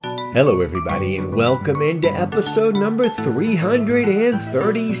Hello, everybody, and welcome into episode number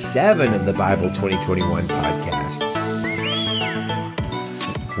 337 of the Bible 2021 podcast.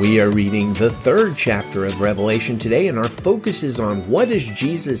 We are reading the third chapter of Revelation today, and our focus is on what does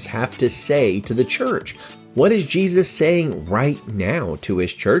Jesus have to say to the church? What is Jesus saying right now to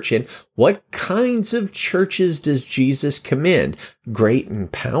his church, and what kinds of churches does Jesus commend? Great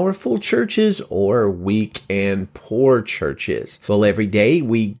and powerful churches or weak and poor churches? Well, every day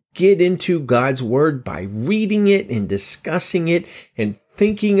we get into God's Word by reading it and discussing it and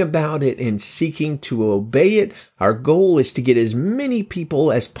thinking about it and seeking to obey it. Our goal is to get as many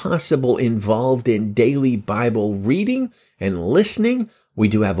people as possible involved in daily Bible reading and listening. We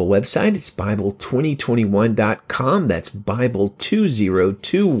do have a website. It's Bible2021.com. That's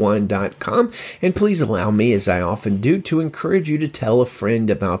Bible2021.com. And please allow me, as I often do, to encourage you to tell a friend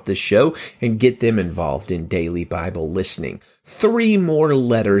about the show and get them involved in daily Bible listening. 3 more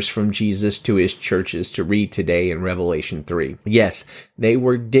letters from Jesus to his churches to read today in Revelation 3. Yes, they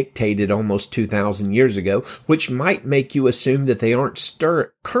were dictated almost 2,000 years ago, which might make you assume that they aren't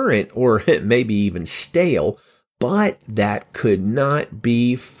current or maybe even stale. But that could not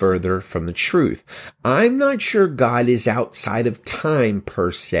be further from the truth. I'm not sure God is outside of time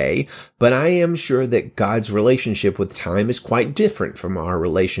per se, but I am sure that God's relationship with time is quite different from our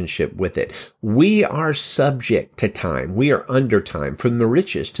relationship with it. We are subject to time. We are under time, from the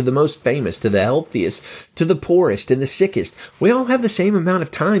richest to the most famous to the healthiest to the poorest and the sickest. We all have the same amount of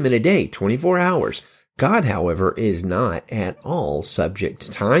time in a day, 24 hours. God, however, is not at all subject to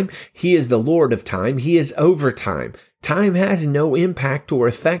time. He is the Lord of time. He is over time. Time has no impact or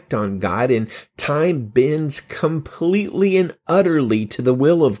effect on God, and time bends completely and utterly to the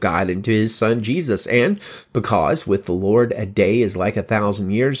will of God and to his Son Jesus. And because with the Lord a day is like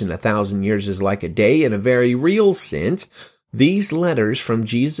 1,000 years and 1,000 years is like a day in a very real sense, these letters from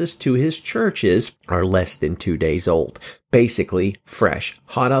Jesus to his churches are less than 2 days old. Basically, fresh,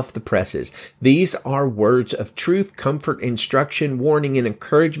 hot off the presses. These are words of truth, comfort, instruction, warning, and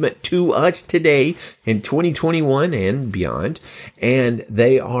encouragement to us today in 2021 and beyond. And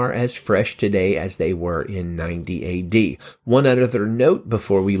they are as fresh today as they were in 90 AD. One other note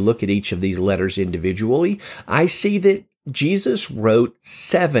before we look at each of these letters individually, I see that Jesus wrote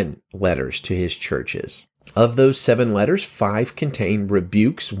 7 letters to his churches. Of those 7 letters, 5 contain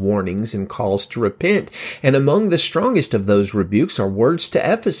rebukes, warnings, and calls to repent. And among the strongest of those rebukes are words to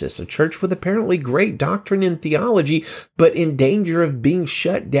Ephesus, a church with apparently great doctrine and theology, but in danger of being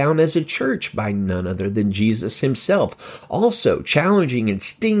shut down as a church by none other than Jesus himself. Also, challenging and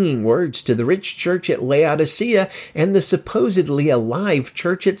stinging words to the rich church at Laodicea and the supposedly alive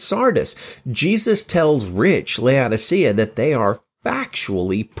church at Sardis. Jesus tells rich Laodicea that they are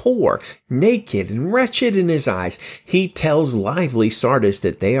factually poor, naked, and wretched in his eyes. He tells lively Sardis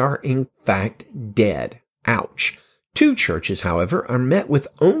that they are in fact dead. Ouch. 2 churches, however, are met with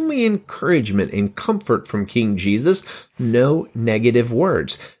only encouragement and comfort from King Jesus, no negative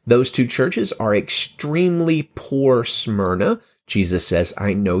words. Those 2 churches are extremely poor Smyrna. Jesus says,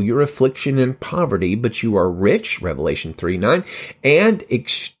 I know your affliction and poverty, but you are rich, Revelation 3:9, and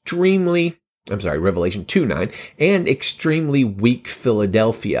Revelation 2:9, and extremely weak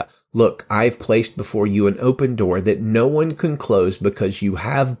Philadelphia. Look, I've placed before you an open door that no one can close because you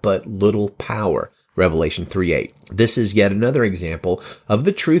have but little power. Revelation 3:8. This is yet another example of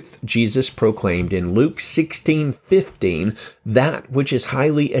the truth Jesus proclaimed in Luke 16:15, that which is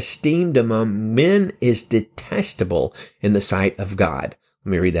highly esteemed among men is detestable in the sight of God.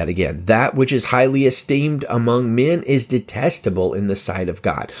 Let me read that again. That which is highly esteemed among men is detestable in the sight of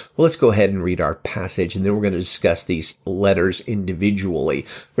God. Well, let's go ahead and read our passage, and then we're going to discuss these letters individually.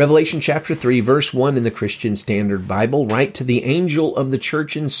 Revelation chapter 3, verse 1 in the Christian Standard Bible, write to the angel of the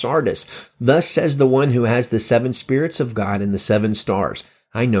church in Sardis. Thus says the one who has the 7 spirits of God and the 7 stars.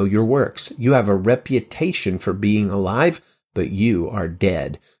 I know your works. You have a reputation for being alive, but you are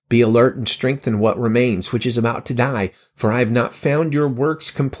dead. Be alert and strengthen what remains, which is about to die, for I have not found your works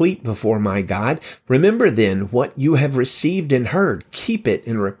complete before my God. Remember then what you have received and heard. Keep it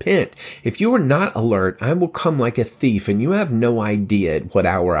and repent. If you are not alert, I will come like a thief, and you have no idea at what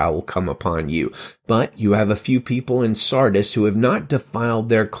hour I will come upon you. But you have a few people in Sardis who have not defiled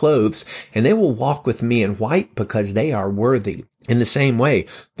their clothes, and they will walk with me in white because they are worthy. In the same way,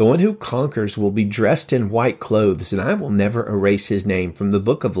 the one who conquers will be dressed in white clothes, and I will never erase his name from the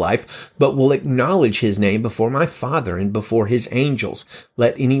book of life, but will acknowledge his name before my Father and and before his angels.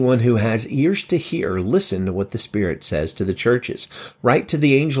 Let anyone who has ears to hear listen to what the Spirit says to the churches. Write to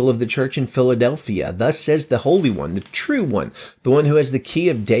the angel of the church in Philadelphia. Thus says the Holy One, the true one, the one who has the key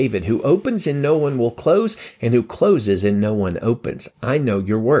of David, who opens and no one will close, and who closes and no one opens. I know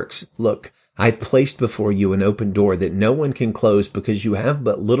your works. Look, I've placed before you an open door that no one can close because you have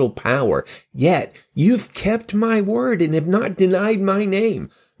but little power. Yet you've kept my word and have not denied my name.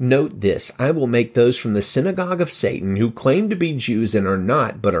 Note this, I will make those from the synagogue of Satan who claim to be Jews and are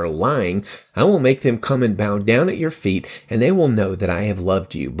not, but are lying. I will make them come and bow down at your feet, and they will know that I have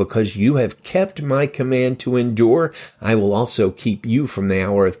loved you. Because you have kept my command to endure, I will also keep you from the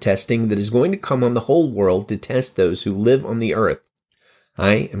hour of testing that is going to come on the whole world to test those who live on the earth.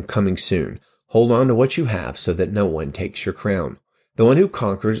 I am coming soon. Hold on to what you have so that no one takes your crown. The one who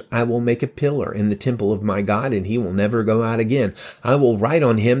conquers, I will make a pillar in the temple of my God, and he will never go out again. I will write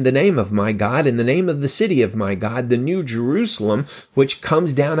on him the name of my God and the name of the city of my God, the new Jerusalem, which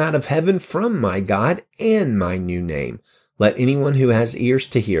comes down out of heaven from my God, and my new name. Let anyone who has ears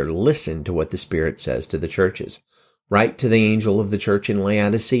to hear listen to what the Spirit says to the churches. Write to the angel of the church in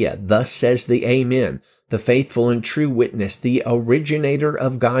Laodicea. Thus says the Amen, the faithful and true witness, the originator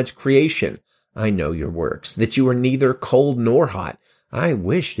of God's creation. I know your works, that you are neither cold nor hot. I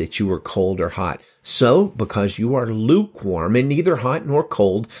wish that you were cold or hot. So, because you are lukewarm and neither hot nor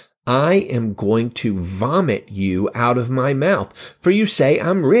cold, I am going to vomit you out of my mouth. For you say,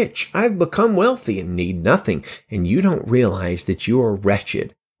 I'm rich, I've become wealthy and need nothing. And you don't realize that you are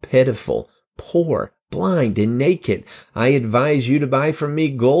wretched, pitiful, poor, blind, and naked. I advise you to buy from me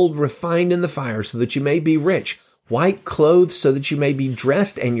gold refined in the fire so that you may be rich, white clothes so that you may be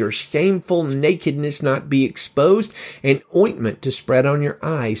dressed and your shameful nakedness not be exposed, and ointment to spread on your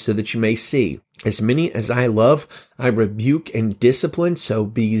eyes so that you may see. As many as I love, I rebuke and discipline, so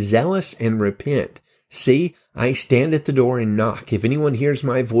be zealous and repent. See, I stand at the door and knock. If anyone hears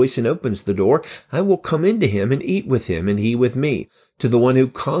my voice and opens the door, I will come into him and eat with him and he with me. To the one who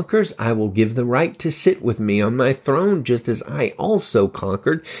conquers, I will give the right to sit with me on my throne, just as I also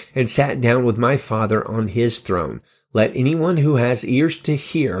conquered and sat down with my Father on his throne. Let anyone who has ears to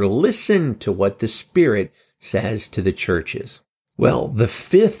hear listen to what the Spirit says to the churches. Well, the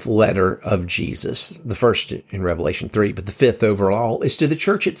fifth letter of Jesus, the first in Revelation 3, but the fifth overall, is to the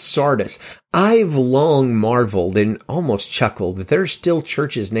church at Sardis. I've long marveled and almost chuckled that there are still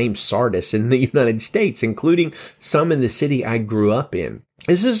churches named Sardis in the United States, including some in the city I grew up in.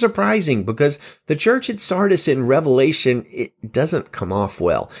 This is surprising because the church at Sardis in Revelation, it doesn't come off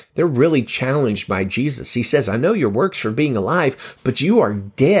well. They're really challenged by Jesus. He says, I know your works for being alive, but you are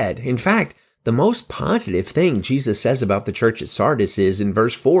dead. In fact, the most positive thing Jesus says about the church at Sardis is in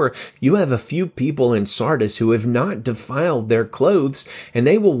verse 4, you have a few people in Sardis who have not defiled their clothes, and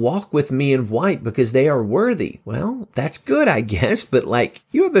they will walk with me in white because they are worthy. Well, that's good, I guess, but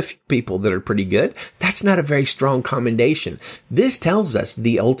you have a few people that are pretty good. That's not a very strong commendation. This tells us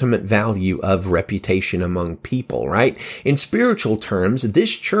the ultimate value of reputation among people, right? In spiritual terms,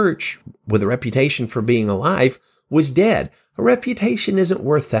 this church, with a reputation for being alive, was dead. A reputation isn't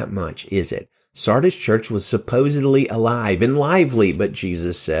worth that much, is it? Sardis church was supposedly alive and lively, but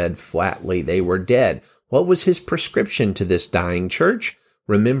Jesus said flatly they were dead. What was his prescription to this dying church?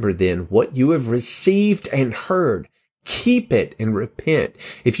 Remember then what you have received and heard. Keep it and repent.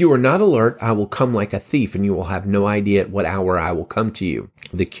 If you are not alert, I will come like a thief, and you will have no idea at what hour I will come to you.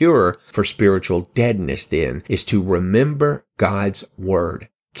 The cure for spiritual deadness, then, is to remember God's word.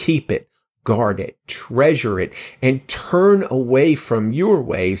 Keep it. Guard it, treasure it, and turn away from your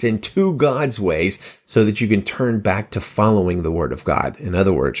ways and to God's ways so that you can turn back to following the word of God. In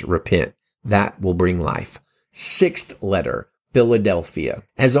other words, repent. That will bring life. Sixth letter, Philadelphia.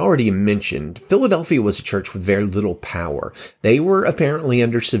 As already mentioned, Philadelphia was a church with very little power. They were apparently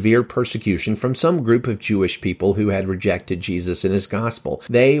under severe persecution from some group of Jewish people who had rejected Jesus and his gospel.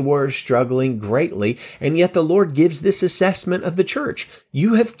 They were struggling greatly, and yet the Lord gives this assessment of the church.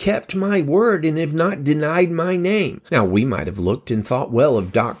 You have kept my word and have not denied my name. Now, we might have looked and thought well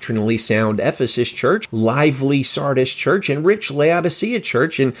of doctrinally sound Ephesus church, lively Sardis church, and rich Laodicea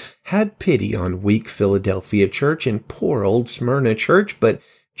church, and had pity on weak Philadelphia church and poor old Smyrna church, but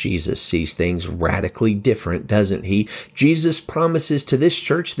Jesus sees things radically different, doesn't he? Jesus promises to this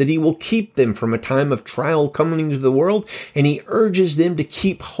church that he will keep them from a time of trial coming into the world, and he urges them to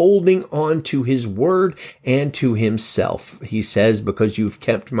keep holding on to his word and to himself. He says, because you've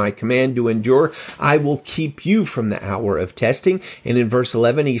kept my command to endure, I will keep you from the hour of testing. And in verse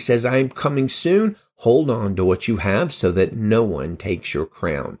 11, he says, I am coming soon. Hold on to what you have so that no one takes your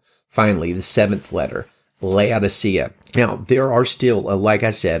crown. Finally, the seventh letter, Laodicea. Now, there are still, like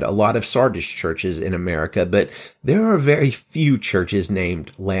I said, a lot of Sardis churches in America, but there are very few churches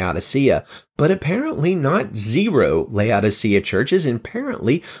named Laodicea, but apparently not zero Laodicea churches. And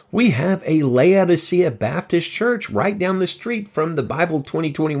apparently we have a Laodicea Baptist church right down the street from the Bible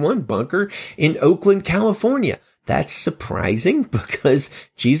 2021 bunker in Oakland, California. That's surprising because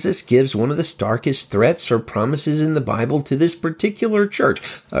Jesus gives one of the starkest threats or promises in the Bible to this particular church.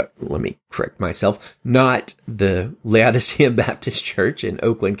 Let me correct myself. Not the Laodicea Baptist Church in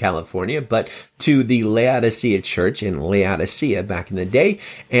Oakland, California, but to the Laodicea Church in Laodicea back in the day.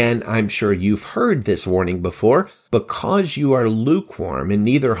 And I'm sure you've heard this warning before. Because you are lukewarm and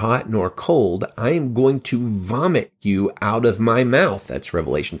neither hot nor cold, I am going to vomit you out of my mouth. That's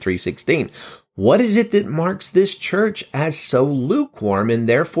Revelation 3:16. What is it that marks this church as so lukewarm and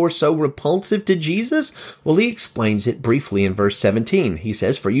therefore so repulsive to Jesus? Well, he explains it briefly in verse 17. He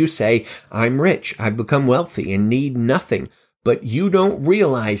says, "For you say, I'm rich, I've become wealthy and need nothing, but you don't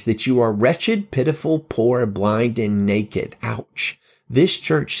realize that you are wretched, pitiful, poor, blind, and naked." Ouch. This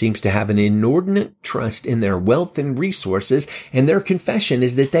church seems to have an inordinate trust in their wealth and resources, and their confession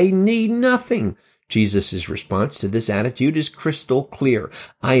is that they need nothing. Jesus' response to this attitude is crystal clear.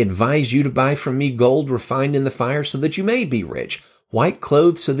 "I advise you to buy from me gold refined in the fire so that you may be rich, white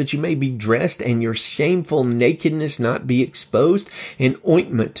clothes so that you may be dressed and your shameful nakedness not be exposed, and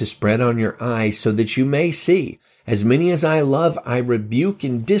ointment to spread on your eyes so that you may see. As many as I love, I rebuke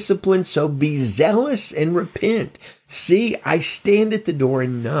and discipline, so be zealous and repent. See, I stand at the door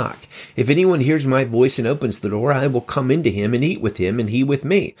and knock. If anyone hears my voice and opens the door, I will come into him and eat with him and he with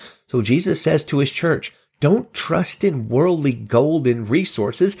me." So Jesus says to his church, don't trust in worldly gold and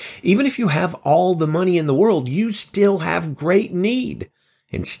resources. Even if you have all the money in the world, you still have great need.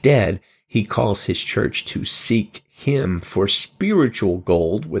 Instead, he calls his church to seek him for spiritual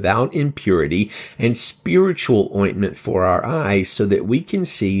gold without impurity and spiritual ointment for our eyes so that we can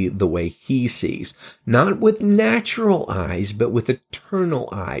see the way he sees, not with natural eyes, but with eternal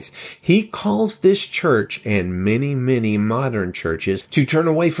eyes. He calls this church and many, many modern churches to turn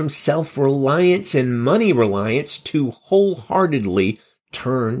away from self-reliance and money reliance to wholeheartedly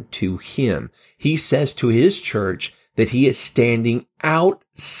turn to him. He says to his church that he is standing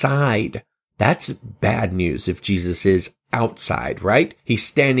outside. That's bad news if Jesus is outside, right? He's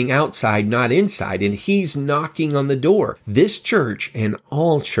standing outside, not inside, and he's knocking on the door. This church and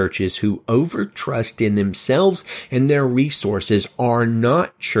all churches who overtrust in themselves and their resources are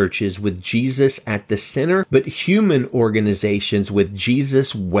not churches with Jesus at the center, but human organizations with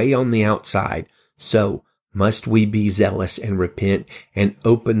Jesus way on the outside. So, must we be zealous and repent and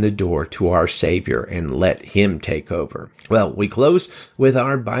open the door to our Savior and let him take over? Well, we close with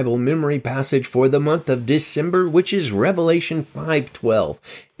our Bible memory passage for the month of December, which is Revelation 5:12.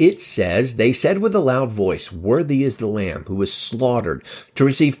 It says, "They said with a loud voice, 'Worthy is the Lamb who was slaughtered to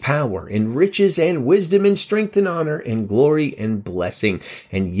receive power and riches and wisdom and strength and honor and glory and blessing.'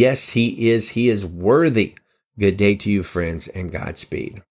 And yes, he is worthy." Good day to you, friends, and Godspeed.